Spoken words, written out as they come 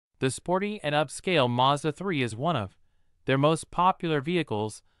The sporty and upscale Mazda 3 is one of their most popular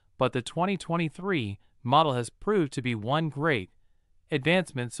vehicles, but the 2023 model has proved to be one great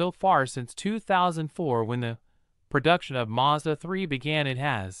advancement so far since 2004 when the production of Mazda 3 began. It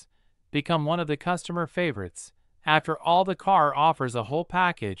has become one of the customer favorites. After all, the car offers a whole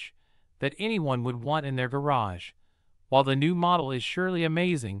package that anyone would want in their garage. While the new model is surely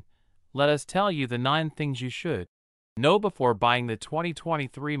amazing, let us tell you the 9 things you should know before buying the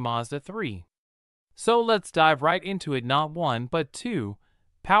 2023 Mazda 3. So let's dive right into it. Not 1 but 2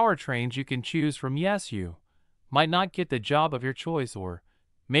 powertrains you can choose from. Yes, you might not get the job of your choice, or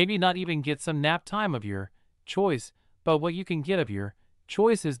maybe not even get some nap time of your choice, but what you can get of your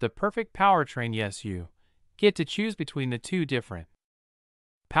choice is the perfect powertrain. Yes, you get to choose between the 2 different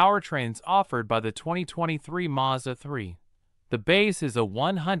powertrains offered by the 2023 Mazda 3. The base is a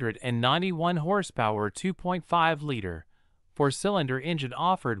 191 horsepower 2.5-liter 4-cylinder engine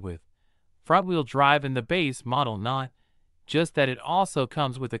offered with front-wheel drive in the base model. Not just that, it also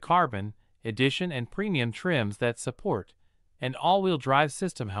comes with a carbon edition and premium trims that support an all-wheel drive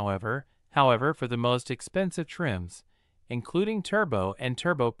system. However, for the most expensive trims, including Turbo and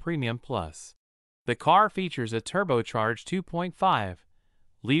Turbo Premium Plus, the car features a turbocharged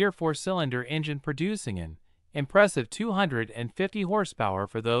 2.5-liter 4-cylinder engine producing an impressive 250 horsepower.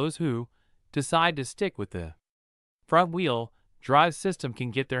 For those who decide to stick with the front-wheel drive system can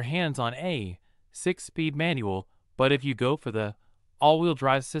get their hands on a 6-speed manual, but if you go for the all-wheel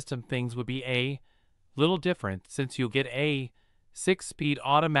drive system, things would be a little different, since you'll get a 6-speed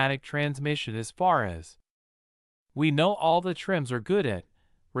automatic transmission. As far as we know, all the trims are good at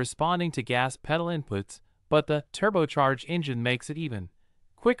responding to gas pedal inputs, but the turbocharged engine makes it even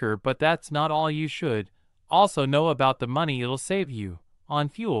quicker. But that's not all. You should also know about the money it'll save you on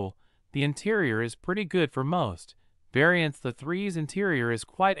fuel. The interior is pretty good for most variants. The 3's interior is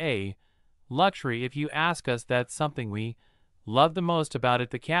quite a luxury if you ask us. That's something we love the most about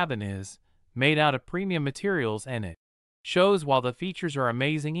it. The cabin is made out of premium materials, and it shows. While the features are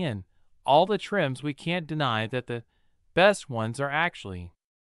amazing in all the trims, we can't deny that the best ones are actually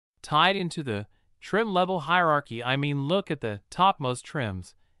tied into the trim level hierarchy. I mean, look at the topmost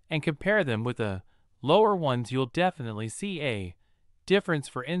trims and compare them with the lower ones. You'll definitely see a difference.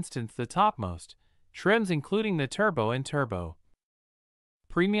 For instance, the topmost trims, including the Turbo and Turbo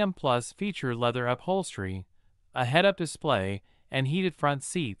Premium Plus, feature leather upholstery, a head-up display, and heated front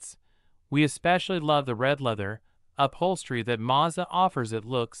seats. We especially love the red leather upholstery that Mazda offers. It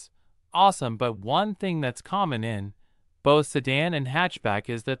looks awesome, but one thing that's common in both sedan and hatchback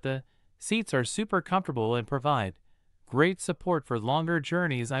is that the seats are super comfortable and provide great support for longer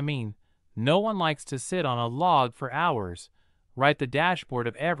journeys. I mean, no one likes to sit on a log for hours, right? The dashboard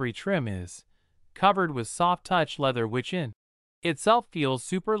of every trim is covered with soft touch leather, which in itself feels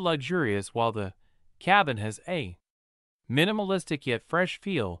super luxurious, while the cabin has a minimalistic yet fresh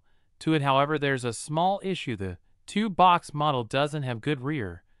feel to it. However, there's a small issue: the 2-box model doesn't have good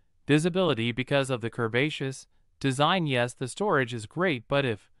rear visibility because of the curvaceous design. Yes, the storage is great, but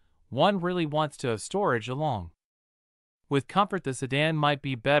if one really wants to have storage along with comfort, the sedan might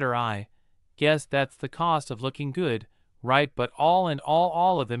be better. I guess that's the cost of looking good, right? But all in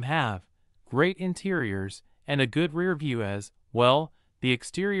all of them have great interiors and a good rear view as well. The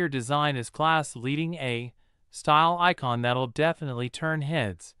exterior design is class-leading, a style icon that'll definitely turn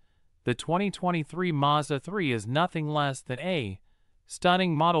heads. The 2023 Mazda 3 is nothing less than a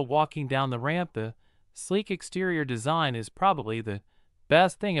stunning model. Walking down the ramp, the sleek exterior design is probably the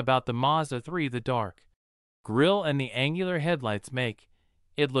best thing about the Mazda 3. The dark grille and the angular headlights make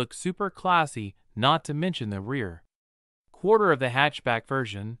it look super classy, not to mention the rear quarter of the hatchback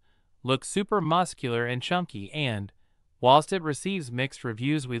version looks super muscular and chunky. And whilst it receives mixed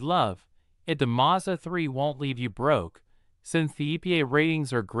reviews, we love it. The Mazda 3 won't leave you broke, since the EPA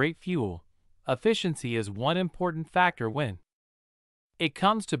ratings are great. Fuel efficiency is one important factor when it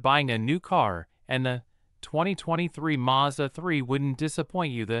comes to buying a new car, and the 2023 Mazda 3 wouldn't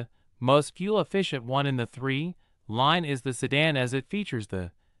disappoint you. The most fuel-efficient one in the 3 line is the sedan, as it features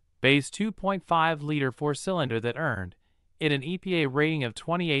the base 2.5-liter 4-cylinder that earned it an EPA rating of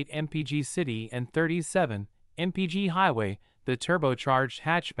 28 mpg city and 37 mpg highway. The turbocharged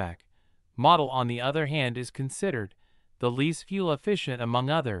hatchback model, on the other hand, is considered the least fuel-efficient among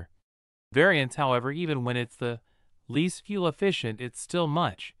other variants. However, even when it's the least fuel-efficient, it's still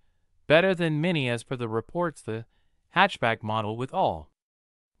much better than many. As per the reports, the hatchback model with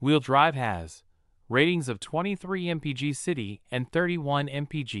all-wheel drive has ratings of 23 mpg city and 31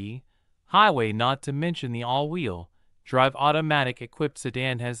 mpg highway. Not to mention the all-wheel drive automatic equipped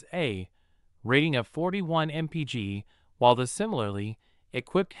sedan has a rating of 41 mpg, while the similarly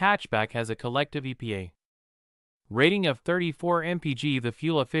equipped hatchback has a collective EPA rating of 34 mpg. The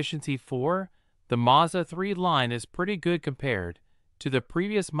fuel efficiency for the Mazda 3 line is pretty good compared to the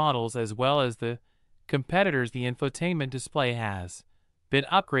previous models as well as the competitors. The infotainment display has been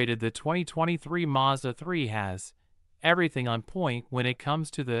upgraded. The 2023 Mazda 3 has everything on point when it comes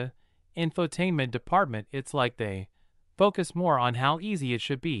to the infotainment department. It's like they focus more on how easy it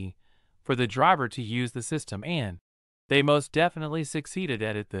should be for the driver to use the system, and they most definitely succeeded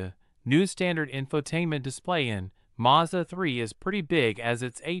at it. The new standard infotainment display in Mazda 3 is pretty big as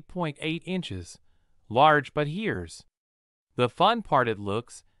it's 8.8 inches large, but here's the fun part: it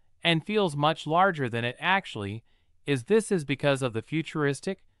looks and feels much larger than it actually is. This is because of the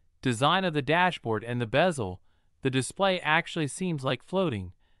futuristic design of the dashboard and the bezel. The display actually seems like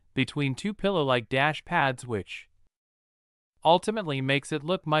floating between two pillow-like dash pads, which ultimately makes it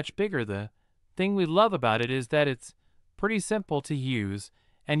look much bigger. The thing we love about it is that it's pretty simple to use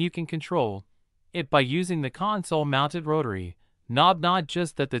and you can control it by using the console-mounted rotary knob. Not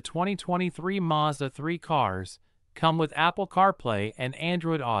just that the 2023 Mazda 3 cars come with Apple CarPlay and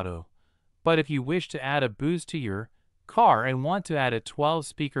Android Auto, but if you wish to add a boost to your car and want to add a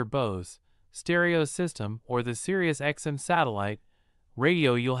 12-speaker Bose stereo system or the Sirius XM satellite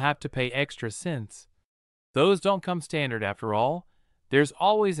radio, you'll have to pay extra since those don't come standard. After all, there's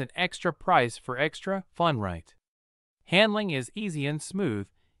always an extra price for extra fun, right? Handling is easy and smooth.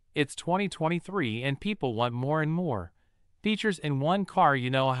 It's 2023 and people want more and more features in one car. You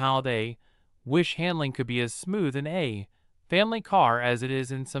know how they wish handling could be as smooth in a family car as it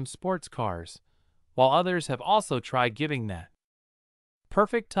is in some sports cars, while others have also tried giving that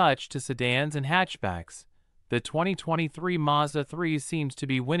perfect touch to sedans and hatchbacks. The 2023 Mazda 3 seems to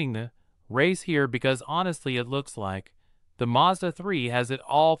be winning the race here because honestly it looks like the Mazda 3 has it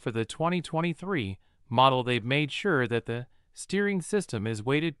all for the 2023 model. They've made sure that the steering system is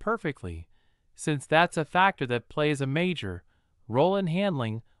weighted perfectly, since that's a factor that plays a major role in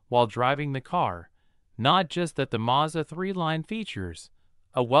handling while driving the car. Not just that, the Mazda 3 line features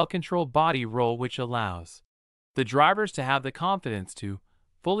a well-controlled body roll which allows the drivers to have the confidence to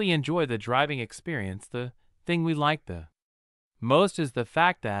fully enjoy the driving experience. The thing we like the most is the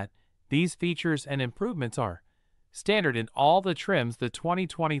fact that these features and improvements are standard in all the trims. The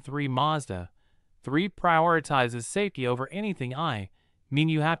 2023 Mazda 3 prioritizes safety over anything. I mean,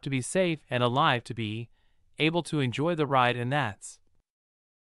 you have to be safe and alive to be able to enjoy the ride, and that's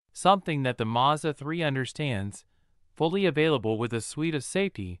something that the Mazda 3 understands. Fully available with a suite of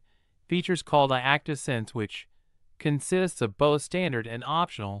safety features called Active Sense, which consists of both standard and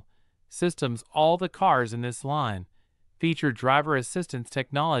optional systems. All the cars in this line feature driver assistance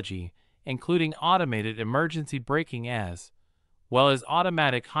technology, including automated emergency braking as well as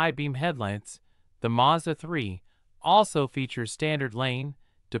automatic high-beam headlights. The Mazda 3 also features standard lane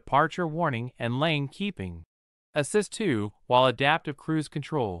departure warning and lane keeping assist too, while adaptive cruise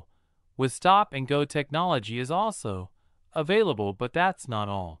control with stop-and-go technology is also available. But that's not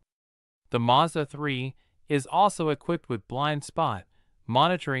all. The Mazda 3 is also equipped with blind spot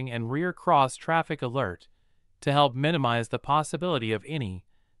monitoring and rear cross traffic alert to help minimize the possibility of any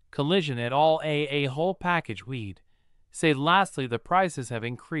collision at all. A whole package, we'd say. Lastly, the prices have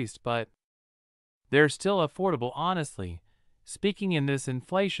increased, but they're still affordable. Honestly speaking, in this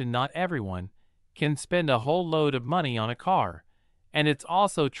inflation, not everyone can spend a whole load of money on a car, and it's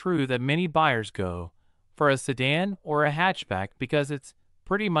also true that many buyers go for a sedan or a hatchback because it's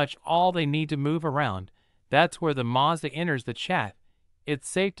pretty much all they need to move around. That's where the Mazda enters the chat. It's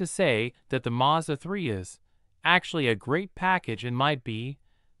safe to say that the Mazda 3 is actually a great package and might be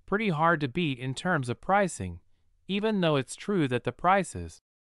pretty hard to beat in terms of pricing. Even though it's true that the prices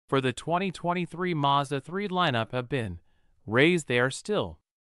for the 2023 Mazda 3 lineup have been raised, they are still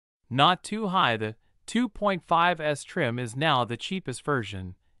not too high. The 2.5S trim is now the cheapest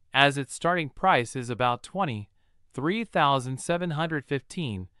version, as its starting price is about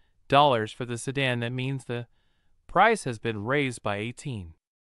 $23,715 for the sedan. That means the price has been raised by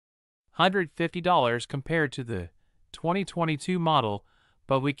 $1,850 compared to the 2022 model,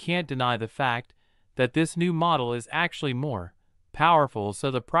 but we can't deny the fact that this new model is actually more powerful,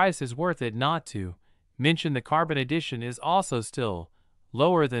 so the price is worth it. Not to mention the Carbon Edition is also still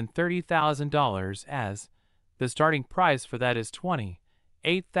lower than $30,000, as the starting price for that is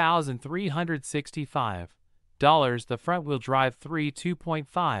 $28,365. The front-wheel drive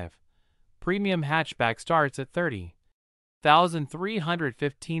 2.5 premium hatchback starts at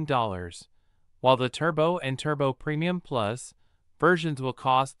 $30,315, while the Turbo and Turbo Premium Plus versions will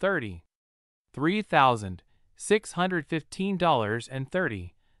cost $33,615 and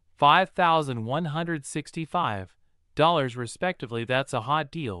 $35,165 $2,000 respectively. That's a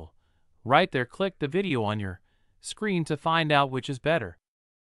hot deal. Right there, click the video on your screen to find out which is better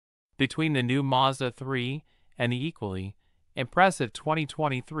between the new Mazda 3 and the equally impressive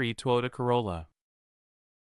 2023 Toyota Corolla.